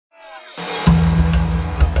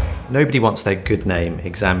Nobody wants their good name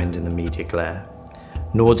examined in the media glare,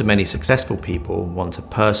 nor do many successful people want a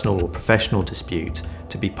personal or professional dispute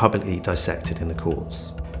to be publicly dissected in the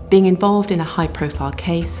courts. Being involved in a high-profile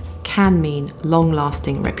case can mean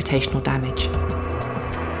long-lasting reputational damage.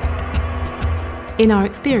 In our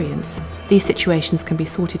experience, these situations can be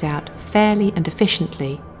sorted out fairly and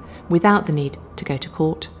efficiently without the need to go to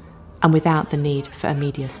court and without the need for a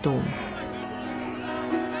media storm.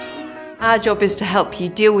 Our job is to help you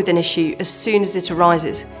deal with an issue as soon as it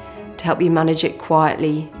arises, to help you manage it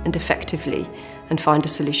quietly and effectively and find a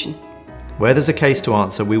solution. Where there's a case to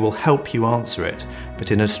answer, we will help you answer it,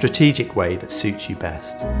 but in a strategic way that suits you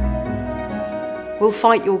best. We'll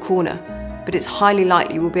fight your corner, but it's highly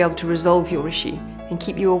likely we'll be able to resolve your issue and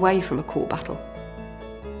keep you away from a court battle.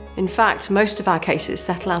 In fact, most of our cases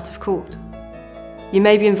settle out of court. You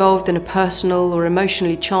may be involved in a personal or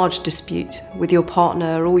emotionally charged dispute with your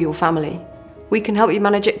partner or your family. We can help you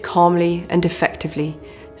manage it calmly and effectively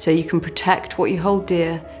so you can protect what you hold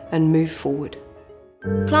dear and move forward.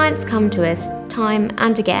 Clients come to us time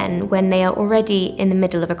and again when they are already in the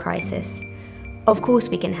middle of a crisis. Of course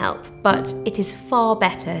we can help, but it is far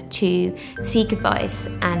better to seek advice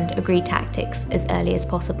and agree tactics as early as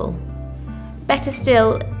possible. Better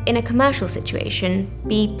still, in a commercial situation,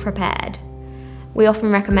 be prepared. We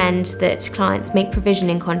often recommend that clients make provision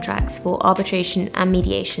in contracts for arbitration and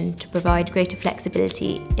mediation to provide greater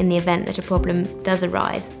flexibility in the event that a problem does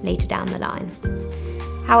arise later down the line.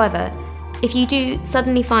 However, if you do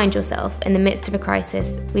suddenly find yourself in the midst of a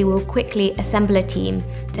crisis, we will quickly assemble a team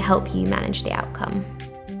to help you manage the outcome.